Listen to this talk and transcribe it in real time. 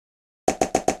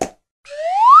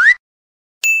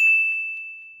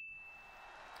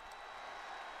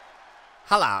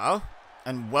Hello,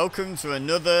 and welcome to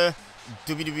another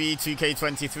WWE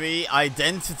 2K23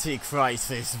 Identity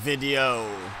Crisis video.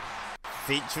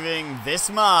 Featuring this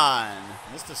man,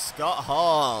 Mr. Scott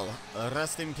Hall.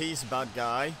 Rest in peace, bad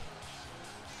guy.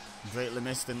 Greatly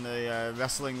missed in the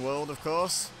wrestling world, of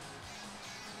course.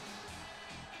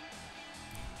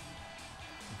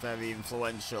 Very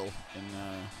influential in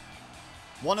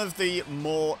one of the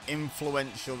more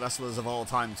influential wrestlers of all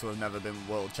time to have never been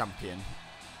world champion.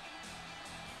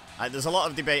 There's a lot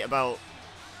of debate about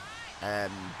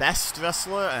best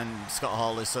wrestler, and Scott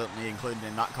Hall is certainly included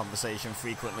in that conversation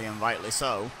frequently, and rightly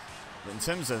so. But in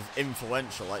terms of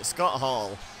influential, like, Scott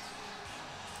Hall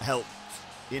helped,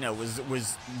 you know, was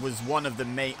one of the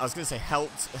main. I was going to say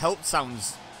helped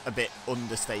sounds a bit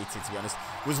understated, to be honest.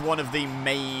 Was one of the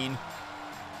main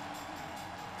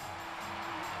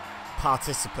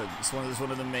participants. Was one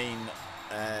of the main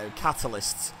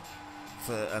catalysts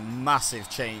for a massive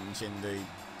change in the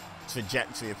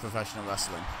trajectory of professional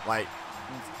wrestling. Like,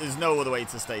 there's no other way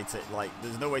to state it. Like,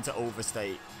 there's no way to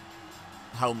overstate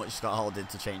how much Scott Hall did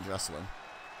to change wrestling.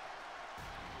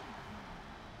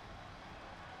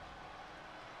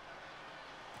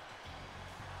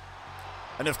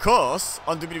 And of course,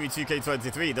 on WWE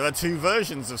 2K23, there are two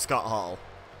versions of Scott Hall.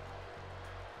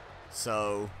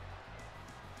 So,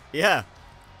 yeah,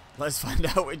 let's find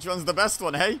out which one's the best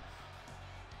one, hey?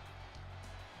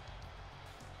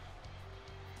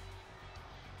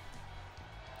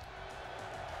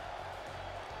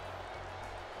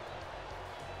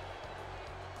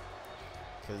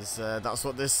 Because that's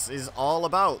what this is all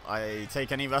about. I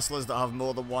take any wrestlers that have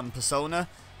more than one persona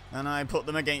and I put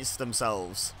them against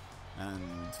themselves,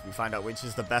 and we find out which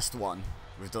is the best one.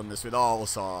 We've done this with all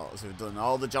sorts. We've done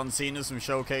all the John Cena's from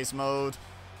Showcase Mode.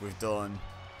 We've done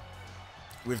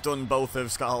both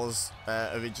of Scott Hall's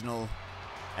original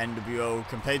NWO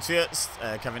compatriots,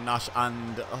 Kevin Nash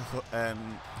and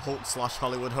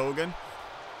Hulk/Hollywood Hogan.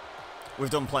 We've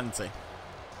done plenty.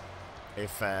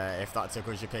 If that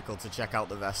tickles your pickle to check out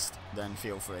the rest, then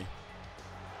feel free.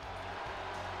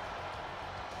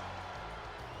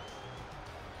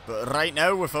 But right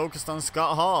now, we're focused on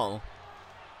Scott Hall,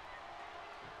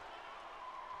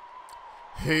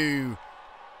 who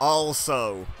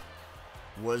also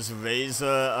was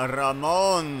Razor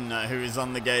Ramon, who is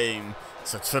on the game.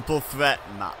 It's a triple threat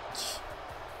match.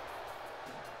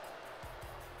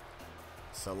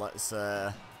 So let's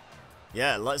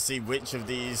yeah, let's see which of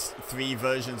these three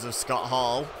versions of Scott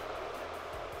Hall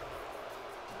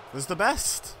was the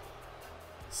best.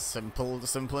 Simple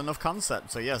enough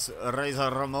concept. So yes,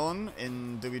 Razor Ramon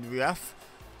in WWF.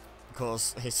 Of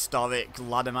course, historic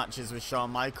ladder matches with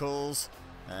Shawn Michaels,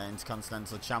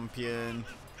 Intercontinental Champion,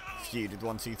 feud with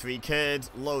 1-2-3 Kid,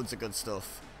 loads of good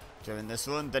stuff during this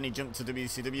run. Then he jumped to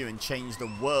WCW and changed the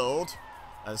world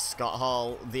as Scott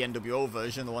Hall, the NWO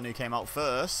version, the one who came out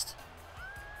first.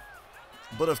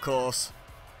 But of course,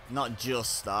 not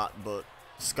just that, but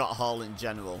Scott Hall in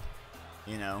general,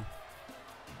 you know,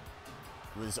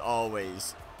 was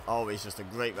always just a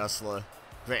great wrestler,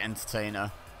 great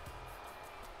entertainer.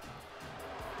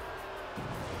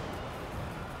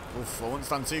 Oof, I wouldn't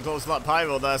stand too close to that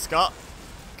pyro there, Scott.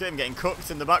 Get him getting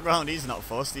cooked in the background. He's not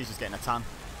fussed, he's just getting a tan.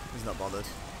 He's not bothered.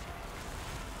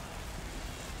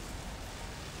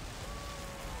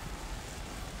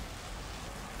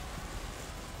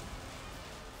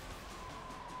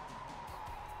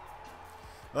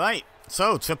 Right,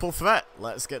 so triple threat.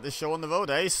 Let's get this show on the road,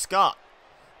 eh? Scott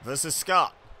versus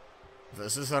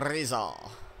Razor.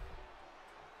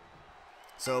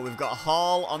 So we've got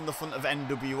Hall on the front of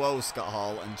NWO Scott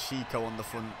Hall and Chico on the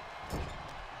front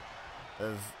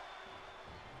of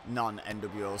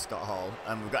non-NWO Scott Hall.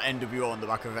 And we've got NWO on the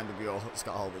back of NWO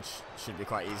Scott Hall, which should be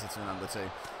quite easy to remember too.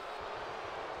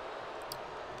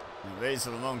 And Razor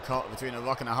Ramon caught between a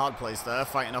rock and a hard place there,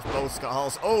 fighting off both Scott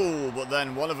Halls. Oh, but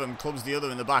then one of them clubs the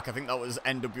other in the back. I think that was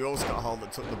NWO Scott Hall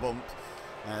that took the bump,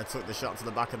 took the shot to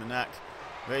the back of the neck.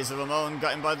 Razor Ramon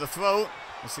got him by the throat.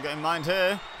 What's he got in mind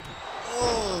here?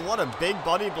 Oh, what a big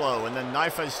body blow. And then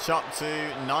knife edge chop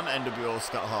to non-NWO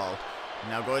Scott Hall.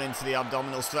 Now going into the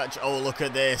abdominal stretch. Oh, look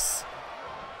at this.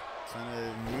 Trying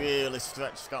to really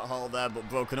stretch Scott Hall there, but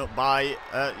broken up by,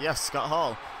 yes, Scott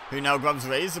Hall, who now grabs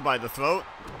Razor by the throat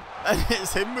and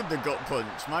hits him with the gut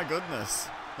punch. My goodness.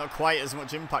 Not quite as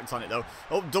much impact on it, though.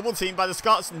 Oh, double team by the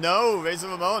Scots. No, Razor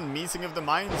Ramon, meeting of the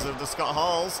minds of the Scott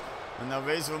Halls. And now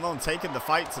Razor Ramon taking the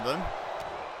fight to them.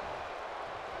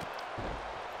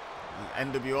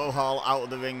 And NWO Hall out of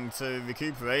the ring to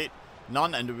recuperate.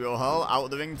 Non-NWO Hall out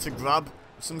of the ring to grab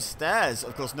some stairs.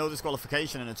 Of course, no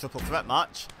disqualification in a triple threat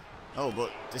match. Oh,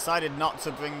 but decided not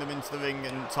to bring them into the ring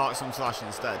and talk some trash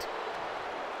instead.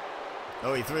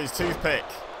 Oh, he threw his toothpick.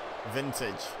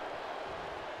 Vintage.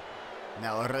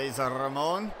 Now Razor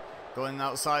Ramon going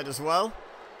outside as well.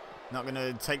 Not going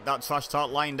to take that trash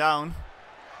talk lying down.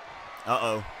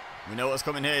 Uh-oh. We know what's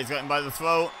coming here. He's getting by the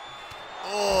throat.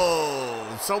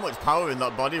 Oh, so much power in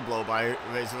that body blow by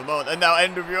Razor Ramon. And now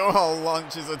NWO Hall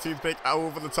launches a toothpick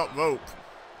over the top rope.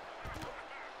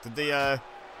 Did the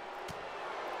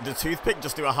toothpick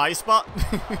just do a high spot?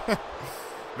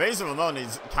 Razor Ramon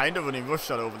is kind of running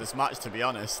roughshod over this match, to be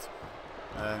honest.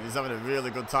 He's having a really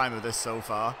good time with this so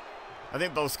far. I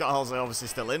think both Scott Halls are obviously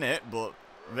still in it, but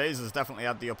Razor's definitely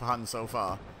had the upper hand so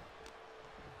far.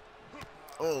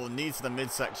 Oh, knee to the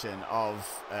midsection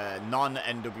of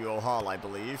non-NWO Hall, I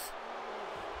believe.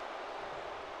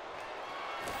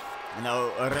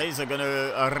 Now, Razor going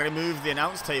to remove the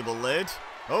announce table lid.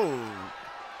 Oh,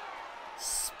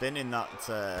 spinning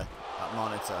that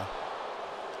monitor.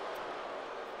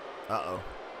 Uh-oh.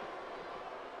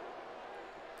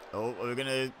 Oh, are we going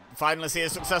to finally see a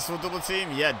successful double team?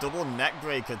 Yeah, double neck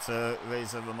breaker to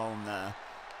Razor Ramon there.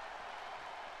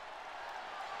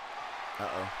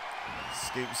 Uh-oh.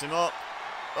 Scoops him up.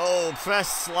 Oh,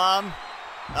 press slam.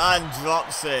 And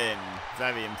drops him.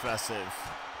 Very impressive.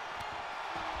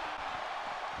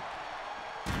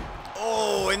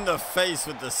 Oh, in the face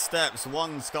with the steps.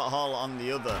 One Scott Hall on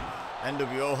the other.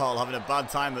 NWO Hall having a bad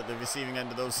time at the receiving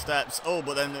end of those steps. Oh,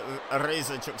 but then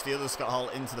Razor chucks the other Scott Hall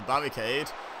into the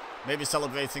barricade. Maybe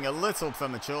celebrating a little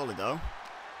prematurely, though.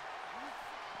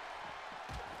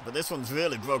 But this one's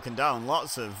really broken down.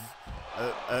 Lots of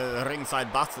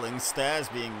ringside battling, stairs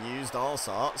being used, all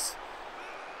sorts.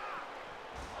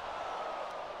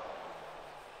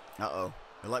 Uh-oh.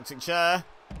 Electric chair.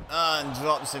 And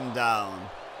drops him down.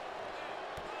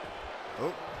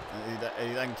 Oh, and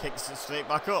he then kicks it straight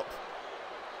back up.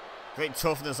 Great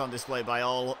toughness on display by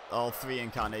all three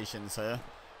incarnations here.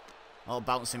 All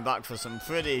bouncing back for some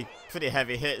pretty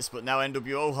heavy hits, but now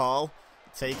NWO Hall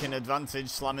taking advantage,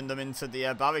 slamming them into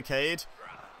the barricade.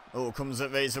 Oh, comes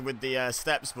at Razor with the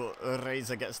steps, but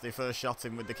Razor gets the first shot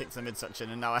in with the kick to the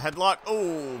midsection, and now a headlock.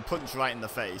 Oh, punch right in the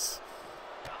face.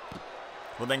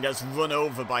 But then gets run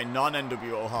over by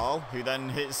non-NWO Hall, who then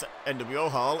hits NWO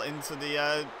Hall into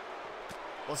the,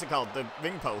 what's it called? The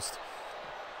ring post.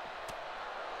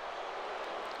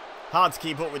 Hard to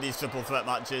keep up with these triple threat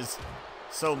matches.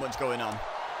 So much going on.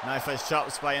 Knife edge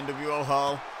chops by NWO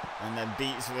Hall, and then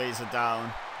beats Razor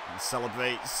down and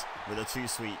celebrates with a too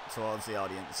sweet towards the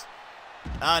audience.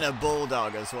 And a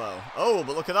bulldog as well. Oh,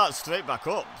 but look at that, straight back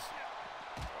up.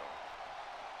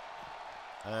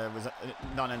 Was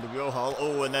non-NWO Hall.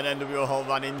 Oh, and then NWO Hall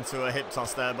ran into a hip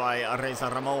toss there by Razor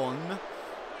Ramon.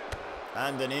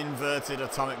 And an inverted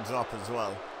atomic drop as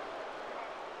well.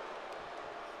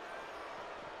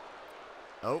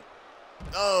 Oh.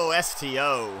 Oh,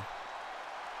 STO.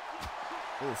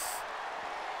 Oof.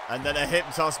 And then a hip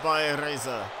toss by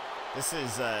Razor. This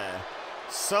is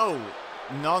so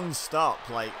non-stop,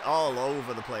 like all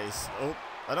over the place. Oh,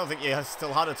 I don't think you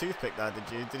still had a toothpick there, did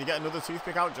you? Did you get another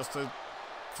toothpick out just to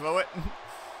throw it?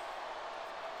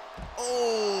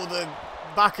 Oh, the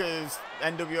back of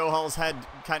NWO Hall's head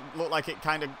looked like it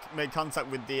kind of made contact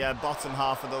with the bottom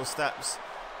half of those steps.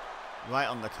 Right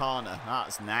on the corner.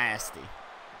 That's nasty.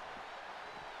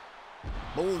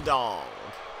 Bulldog.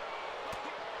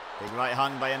 Big right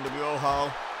hand by NWO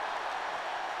Hall.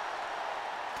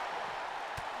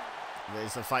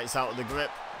 Razor fights out of the grip.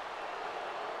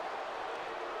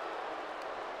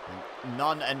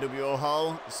 Non-NWO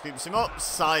Hall scoops him up.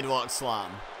 Sidewalk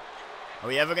slam. Are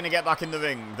we ever going to get back in the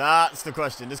ring? That's the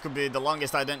question. This could be the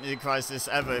longest identity crisis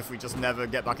ever if we just never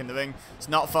get back in the ring. It's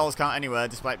not false count anywhere,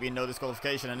 despite being no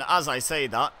disqualification. And as I say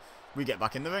that, we get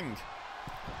back in the ring.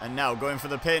 And now going for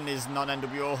the pin is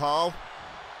non-NWO Hall.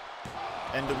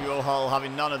 NWO Hall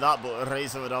having none of that, but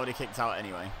Razor had already kicked out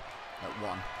anyway. At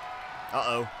 1.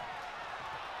 Uh-oh.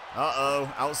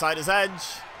 Uh-oh. Outsider's edge.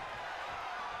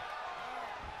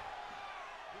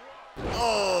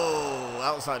 Oh,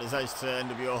 outsider's edge to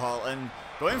NWO Hall. And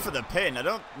going for the pin. I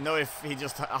don't know if he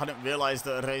just hadn't realised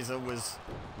that Razor was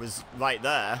right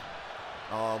there.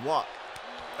 Or what.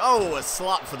 Oh, a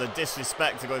slap for the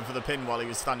disrespect to going for the pin while he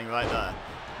was standing right there.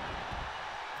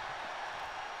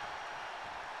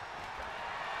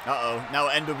 Uh-oh. Now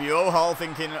NWO Hall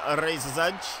thinking a Razor's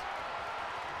edge.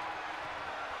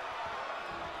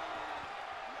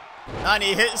 And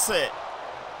he hits it.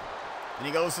 And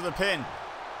he goes for the pin.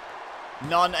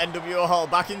 Non-NWO Hall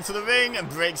back into the ring and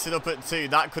breaks it up at 2.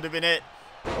 That could have been it.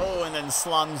 Oh, and then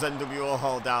slams NWO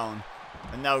Hall down.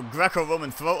 And now Greco-Roman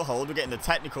throat hold. We're getting the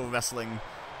technical wrestling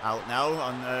out now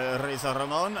on Razor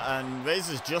Ramon. And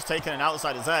Razor's just taken an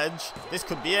outsider's edge. This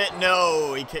could be it.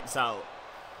 No, he kicks out.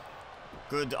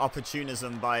 Good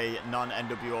opportunism by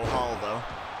non-NWO Hall, though.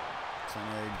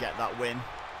 Trying to get that win.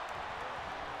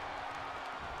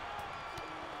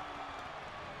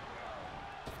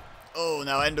 Oh,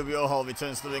 now NWO Hall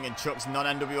returns to the ring and chucks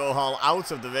non-NWO Hall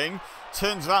out of the ring.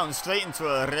 Turns around straight into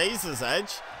a Razor's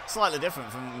Edge. Slightly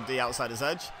different from the Outsider's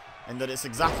Edge, in that it's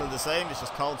exactly the same, it's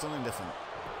just called something different.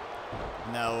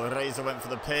 Now, Razor went for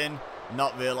the pin,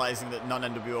 not realising that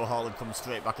non-NWO Hall had come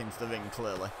straight back into the ring,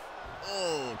 clearly.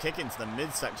 Oh, kick into the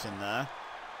midsection there.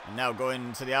 And now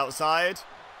going to the outside.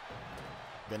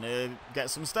 Gonna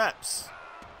get some steps.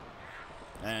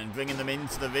 And bringing them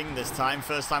into the ring this time.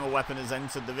 First time a weapon has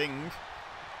entered the ring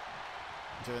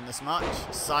during this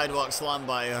match. Sidewalk slam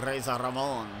by Reza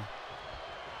Ramon.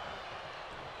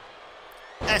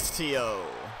 STO.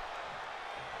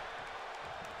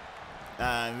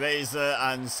 And Razor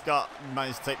and Scott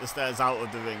managed to take the stairs out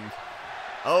of the ring.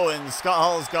 Oh, and Scott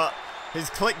Hall's got his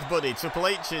click buddy, Triple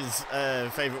H's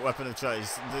favourite weapon of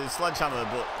choice, the sledgehammer,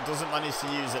 but doesn't manage to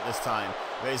use it this time.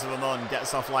 Razor Ramon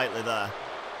gets off lightly there.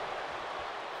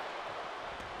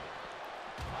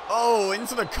 Oh,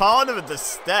 into the corner of the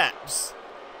steps.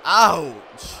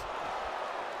 Ouch.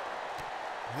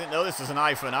 I didn't know this was an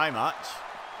eye for an eye match.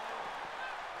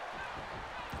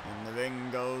 In the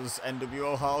ring goes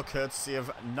NWO Hall, courtesy of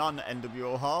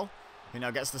non-NWO Hall, who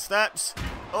now gets the steps.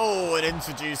 Oh, it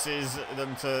introduces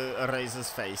them to Razor's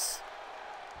face.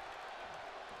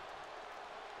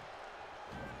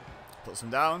 Puts him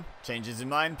down, changes his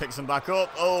mind, picks him back up.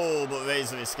 Oh, but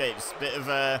Razor escapes. Bit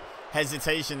of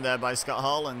hesitation there by Scott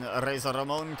Hall, and Reza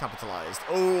Ramon capitalized.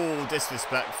 Oh,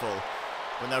 disrespectful.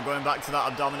 But now going back to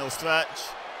that abdominal stretch.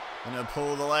 Gonna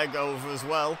pull the leg over as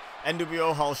well.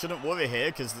 NWO Hall shouldn't worry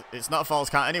here, because it's not a false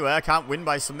count anywhere. Can't win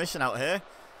by submission out here.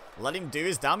 Let him do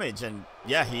his damage, and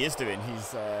yeah, he is doing.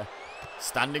 He's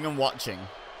standing and watching.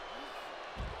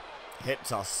 Hip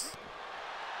toss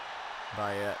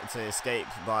to escape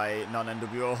by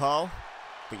non-NWO Hall.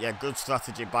 But yeah, good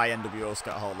strategy by NWO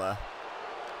Scott Hall there.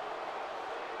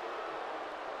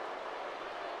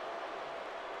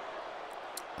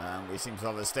 And we seem to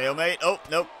have a stalemate. Oh,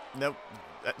 nope, nope.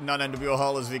 Non-NWO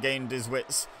Hall has regained his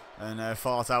wits and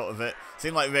fought out of it.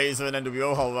 Seemed like Razor and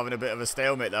NWO Hall were having a bit of a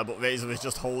stalemate there, but Razor was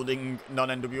just holding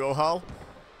non-NWO Hall.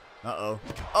 Uh-oh.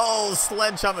 Oh,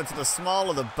 sledgehammer to the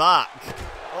small of the back.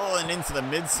 Oh, and into the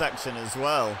midsection as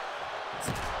well.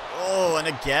 Oh, and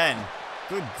again.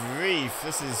 Good grief.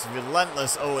 This is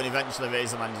relentless. Oh, and eventually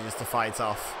Razor manages to fight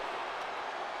off.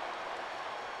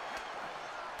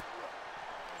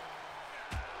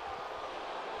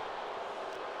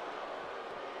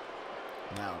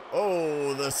 Now,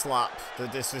 oh, the slap, the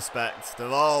disrespect. They're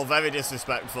all very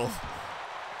disrespectful.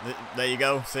 There you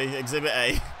go. See, Exhibit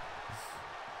A.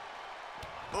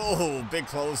 Oh, big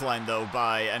clothesline, though,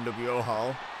 by NWO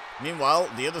Hall. Meanwhile,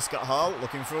 the other Scott Hall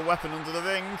looking for a weapon under the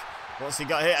ring. What's he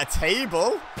got here? A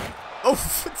table? Oh,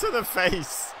 to the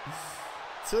face.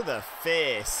 To the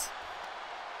face.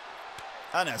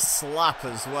 And a slap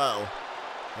as well.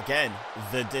 Again,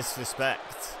 the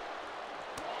disrespect.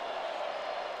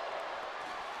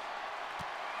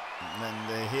 And then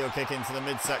the heel kick into the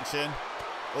midsection.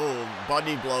 Oh,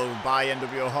 body blow by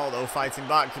NWO Hall, though, fighting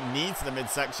back. Knee to the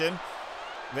midsection.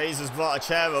 Razor's brought a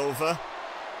chair over.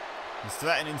 He's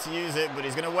threatening to use it, but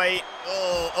he's going to wait.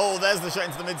 Oh, there's the shot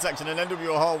into the midsection, and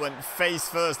NWO Hall went face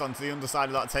first onto the underside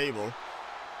of that table.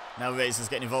 Now Razor's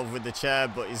getting involved with the chair,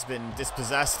 but he's been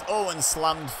dispossessed. Oh, and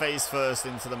slammed face first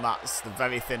into the mats, the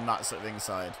very thin mats at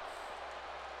ringside.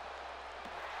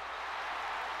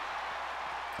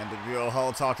 NWO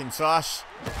Hall talking trash.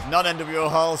 Non-NWO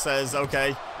Hall says,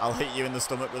 okay, I'll hit you in the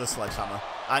stomach with a sledgehammer.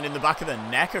 And in the back of the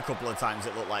neck a couple of times,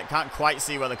 it looked like. Can't quite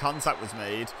see where the contact was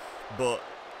made, but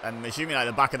I'm assuming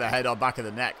either back of the head or back of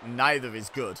the neck. Neither is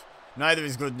good. Neither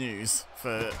is good news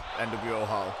for NWO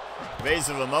Hall.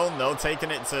 Razor Ramon, though,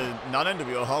 taking it to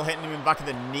non-NWO Hall, hitting him in the back of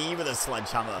the knee with a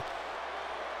sledgehammer.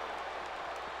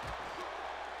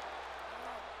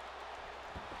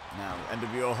 Now,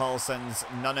 NWO Hall sends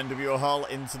non-NWO Hall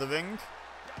into the ring.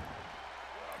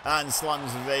 And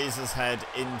slams Razor's head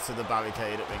into the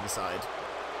barricade at ringside.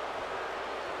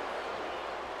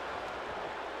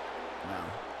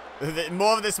 Now,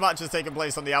 more of this match has taken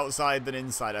place on the outside than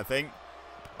inside, I think.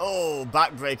 Oh,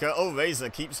 backbreaker. Oh, Razor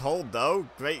keeps hold, though.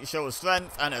 Great show of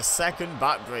strength. And a second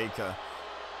backbreaker.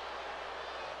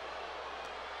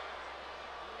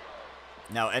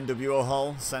 Now, NWO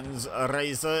Hall sends a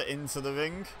Razor into the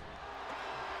ring.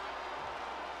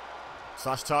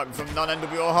 Slash talk from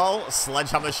non-NWO Hall.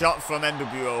 Sledgehammer shot from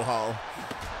NWO Hall.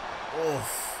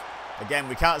 Oof. Again,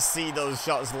 we can't see those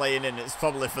shots laying in. It's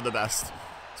probably for the best.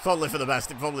 It's probably for the best.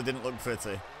 It probably didn't look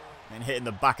pretty. And hitting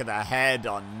the back of the head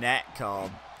or neck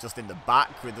or just in the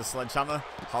back with the sledgehammer.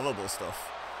 Horrible stuff.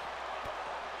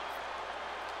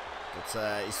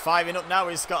 But he's firing up now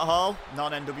with Scott Hall.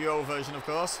 Non-NWO version, of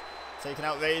course. Taking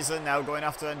out Razor. Now going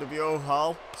after NWO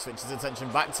Hall. Switches attention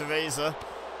back to Razor.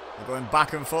 They're going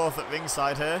back and forth at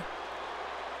ringside here.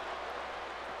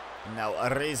 And now a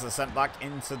Razor sent back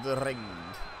into the ring.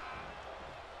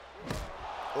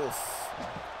 Oof.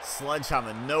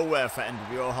 Sledgehammer, nowhere for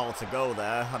NWO Hall to go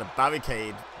there. Had a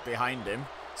barricade behind him,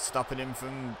 stopping him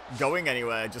from going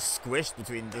anywhere. Just squished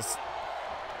between this,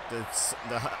 the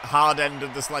hard end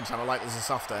of the sledgehammer, like there's a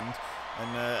soft end,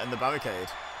 and the barricade.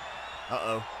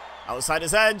 Uh-oh.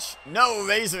 Outsider's edge. No,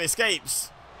 Razor escapes.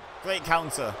 Great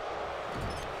counter.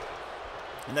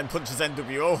 And then punches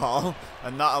NWO Hall,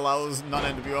 and that allows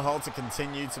non-NWO Hall to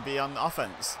continue to be on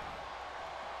offense.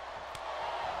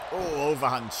 Oh,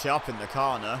 overhand chop in the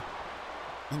corner.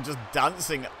 And just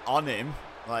dancing on him.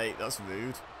 Like, that's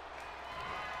rude.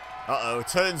 Uh-oh,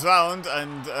 turns round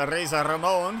and Razor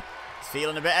Ramon is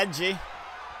feeling a bit edgy.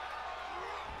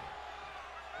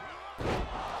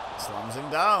 Slams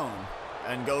him down.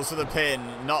 And goes for the pin,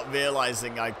 not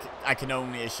realising, I can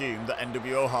only assume, that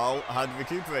NWO Hall had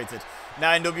recuperated.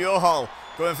 Now NWO Hall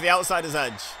going for the outsider's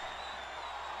edge.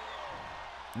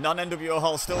 Non-NWO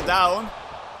Hall still down.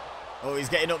 Oh, he's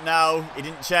getting up now. He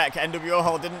didn't check. NWO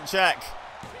Hall didn't check.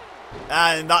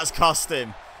 And that's cost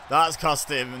him. That's cost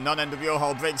him. Non-NWO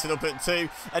Hall breaks it up at 2.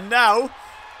 And now,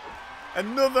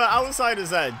 another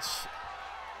outsider's edge.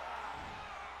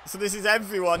 So this is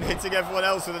everyone hitting everyone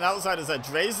else with an outsider's edge.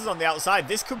 Razor's on the outside.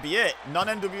 This could be it.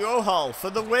 Non-NWO Hall for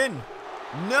the win.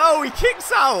 No, he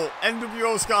kicks out.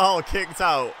 NWO Scott Hall kicked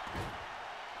out.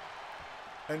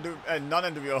 And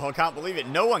non-NWO Hall can't believe it.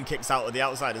 No one kicks out of the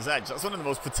outsider's edge. That's one of the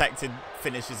most protected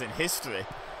finishes in history.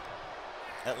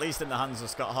 At least in the hands of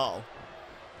Scott Hall.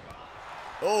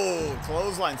 Oh,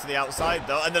 clothesline to the outside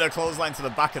though. And then a clothesline to the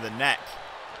back of the neck.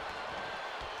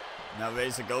 Now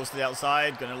Razor goes to the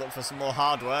outside. Going to look for some more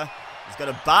hardware. He's got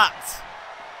a bat.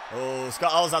 Oh,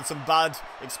 Scott Hall's had some bad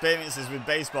experiences with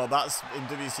baseball bats in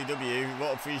WCW.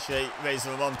 Won't appreciate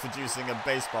Razor Ramon producing a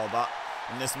baseball bat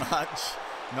in this match.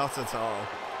 Not at all.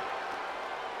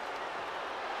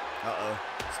 Uh-oh.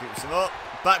 Scoops him up.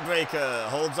 Backbreaker.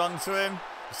 Holds on to him.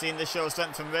 We've seen this show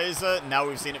strength from Razor. Now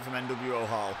we've seen it from NWO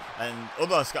Hall. And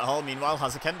other Scott Hall, meanwhile,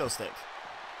 has a kendo stick.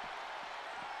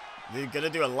 They're going to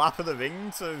do a lap of the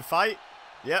ring to fight.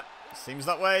 Yep. Seems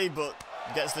that way, but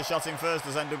gets the shot in first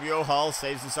as NWO Hall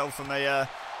saves himself from a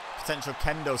potential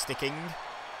kendo sticking.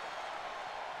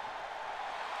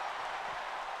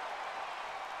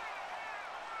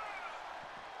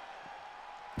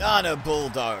 And a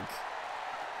bulldog.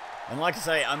 And like I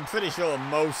say, I'm pretty sure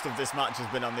most of this match has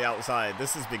been on the outside.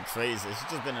 This has been crazy. It's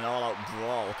just been an all-out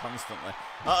brawl constantly.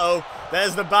 Uh-oh,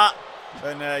 there's the bat.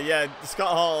 And yeah, Scott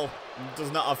Hall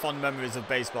does not have fond memories of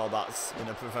baseball bats in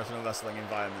a professional wrestling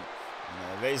environment.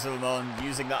 And, Razor Ramon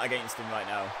using that against him right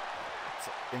now.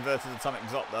 Inverted atomic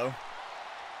drop though.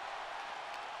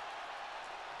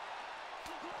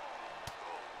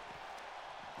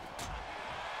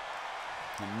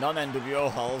 And non-NWO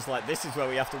Hall's like, this is where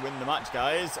we have to win the match,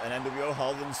 guys. And NWO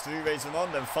Hall runs through Razor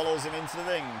Ramon, then follows him into the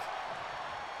ring.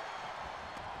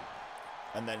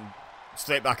 And then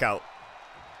straight back out.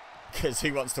 Because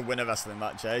he wants to win a wrestling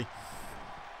match, eh?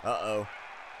 Uh-oh.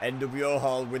 NWO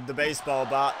Hall with the baseball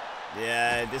bat.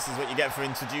 Yeah, this is what you get for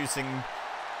introducing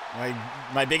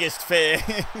my biggest fear.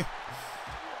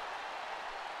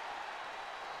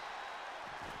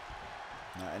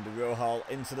 Now NWO Hall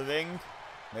into the ring.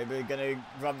 Maybe we're going to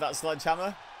grab that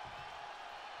sledgehammer.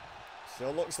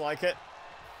 Sure looks like it.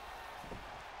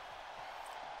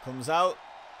 Comes out.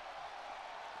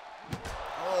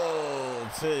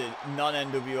 Oh, to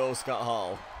non-NWO Scott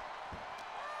Hall.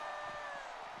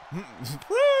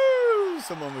 Woo!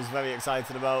 Someone was very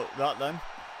excited about that then.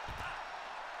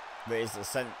 Razor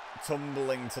sent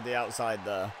tumbling to the outside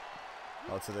there.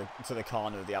 Or to the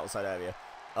corner of the outside area.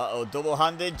 Uh-oh,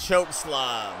 double-handed choke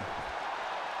slam.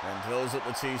 And throws up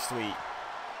the 2-sweet.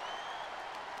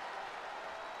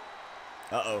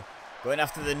 Uh-oh. Going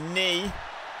after the knee.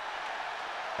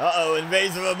 Uh-oh, and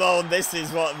Razor Ramon, this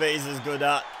is what Razor's good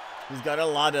at. He's got a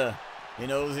ladder. He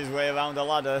knows his way around a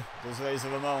ladder, does Razor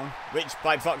Ramon. Which,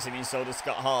 by proxy, means so does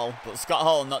Scott Hall. But Scott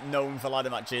Hall not known for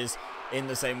ladder matches in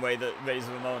the same way that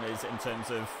Razor Ramon is in terms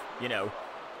of, you know,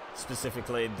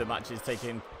 specifically the matches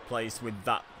taking place with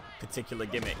that particular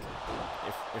gimmick,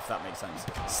 if that makes sense.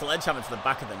 Sledgehammer to the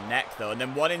back of the neck though, and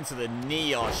then one into the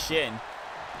knee or shin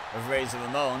of Razor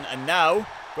Ramon, and now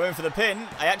going for the pin.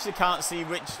 I actually can't see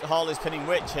which Hall is pinning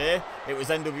which here. It was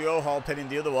NWO Hall pinning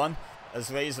the other one as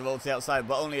Razor rolled to the outside,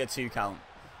 but only a 2 count.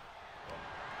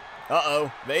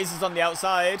 Uh-oh. Razor's on the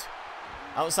outside.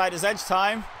 Outsider's edge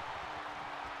time.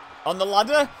 On the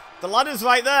ladder. The ladder's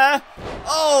right there.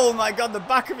 Oh, my God. The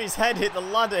back of his head hit the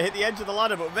ladder, hit the edge of the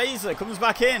ladder. But Razor comes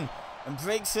back in and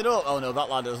breaks it up. Oh, no. That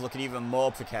ladder's looking even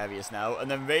more precarious now. And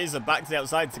then Razor back to the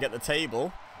outside to get the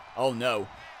table. Oh, no.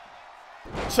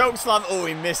 Chokeslam. Oh,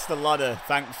 he missed the ladder,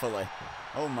 thankfully.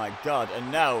 Oh, my God.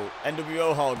 And now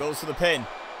NWO Hall goes for the pin.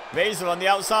 Razor on the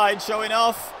outside showing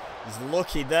off. He's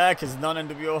lucky there because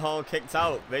non-NWO Hall kicked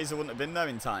out. Razor wouldn't have been there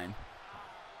in time.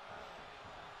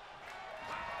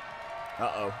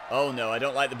 Uh-oh. Oh, no. I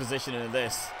don't like the positioning of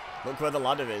this. Look where the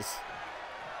ladder is.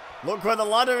 Look where the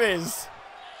ladder is.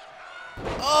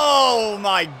 Oh,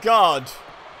 my God.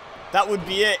 That would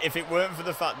be it if it weren't for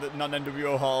the fact that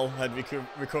non-NWO Hall had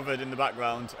recovered in the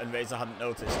background and Razor hadn't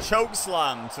noticed. Choke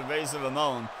slam to Razor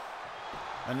Ramon.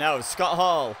 And now Scott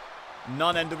Hall.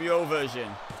 Non-NWO version.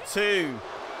 2.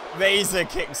 Razor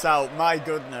kicks out. My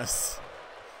goodness.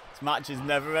 This match is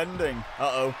never ending.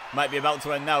 Uh-oh. Might be about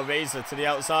to end now. Razor to the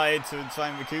outside to try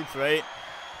and recuperate.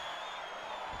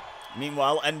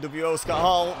 Meanwhile, NWO Scott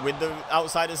Hall with the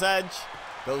outsider's edge.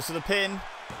 Goes to the pin.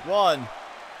 1,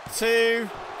 2.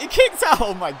 He kicked out.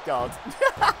 Oh, my God.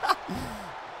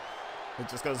 It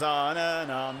just goes on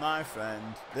and on, my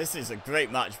friend. This is a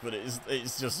great match, but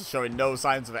it's just showing no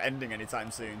signs of it ending anytime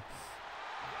soon.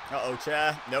 Uh-oh,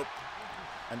 chair. Nope.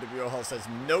 NWO Hall says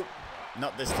nope.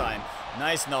 Not this time.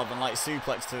 Nice Northern Light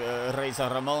suplex to Razor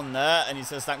Ramon there. And he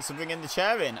says, thanks for bringing the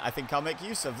chair in. I think I'll make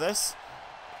use of this.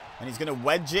 And he's going to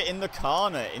wedge it in the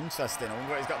corner. Interesting. I wonder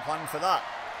what he's got planned for that.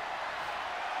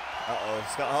 Uh-oh.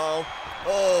 Scott Hall.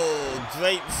 Oh,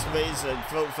 drapes Razor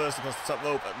throat first across the top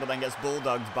rope, but then gets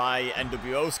bulldogged by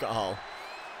NWO Scott Hall.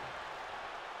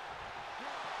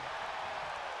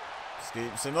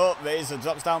 Scoops him up. Razor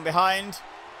drops down behind.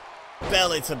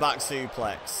 Belly to back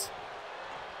suplex.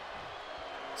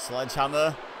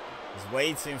 Sledgehammer is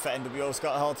waiting for NWO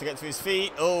Scott Hall to get to his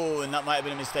feet. Oh, and that might have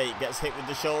been a mistake. Gets hit with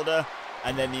the shoulder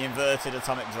and then the inverted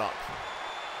atomic drop.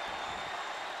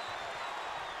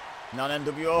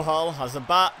 Non-NWO Hall has a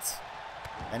bat.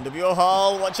 NWO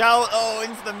Hall, watch out. Oh,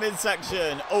 into the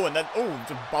midsection. Oh, and then, oh,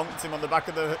 just bonked him on the back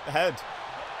of the head.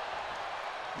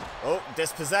 Oh,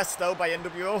 dispossessed though by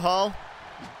NWO Hall.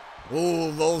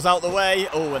 Oh, rolls out the way.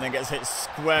 Oh, and then gets hit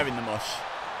square in the mush.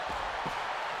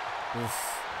 Oof.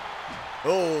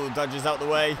 Oh, dodges out the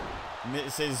way.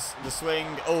 Misses the swing.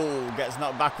 Oh, gets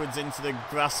knocked backwards into the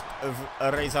grasp of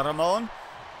Razor Ramon.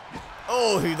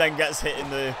 Oh, who then gets hit in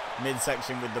the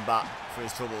midsection with the bat for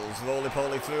his troubles.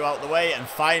 Roly-poly threw out the way, and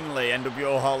finally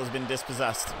NWO Hall has been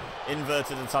dispossessed.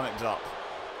 Inverted atomic drop.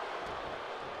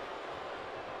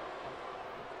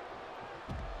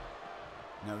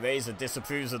 Now Razor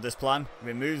disapproves of this plan,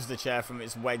 removes the chair from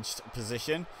its wedged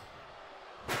position.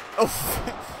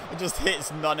 Oh, it just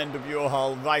hits non-NWO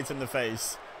Hall right in the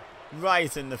face.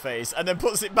 Right in the face, and then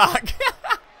puts it back.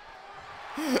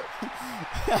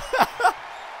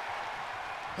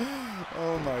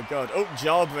 Oh my God. Oh,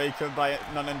 jawbreaker by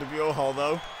non-NWO Hall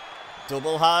though.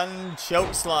 Double hand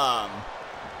choke slam.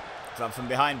 Grab from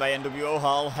behind by NWO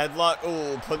Hall. Headlock.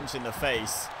 Oh, punch in the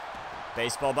face.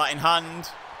 Baseball bat in hand.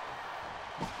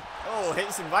 Oh,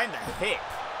 hits him right in the hip.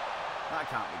 That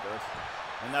can't be good.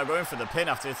 And now going for the pin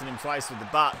after hitting him twice with the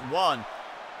bat. 1,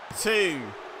 2,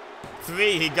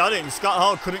 3. He got him. Scott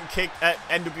Hall couldn't kick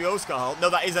NWO Scott Hall. No,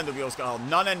 that is NWO Scott Hall.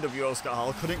 Non-NWO Scott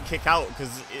Hall couldn't kick out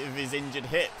because of his injured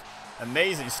hip.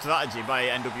 Amazing strategy by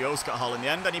NWO Scott Hall in the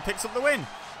end, and he picks up the win.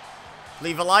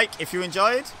 Leave a like if you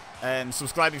enjoyed.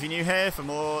 Subscribe if you're new here for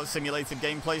more simulated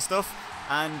gameplay stuff.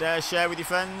 And share with your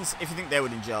friends if you think they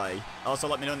would enjoy. Also,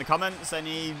 let me know in the comments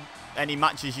any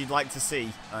matches you'd like to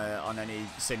see on any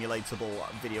simulatable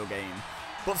video game.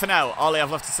 But for now, all I have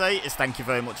left to say is thank you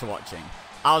very much for watching.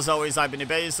 As always, I've been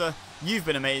Ibeza, you've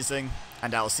been amazing,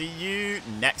 and I'll see you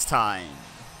next time.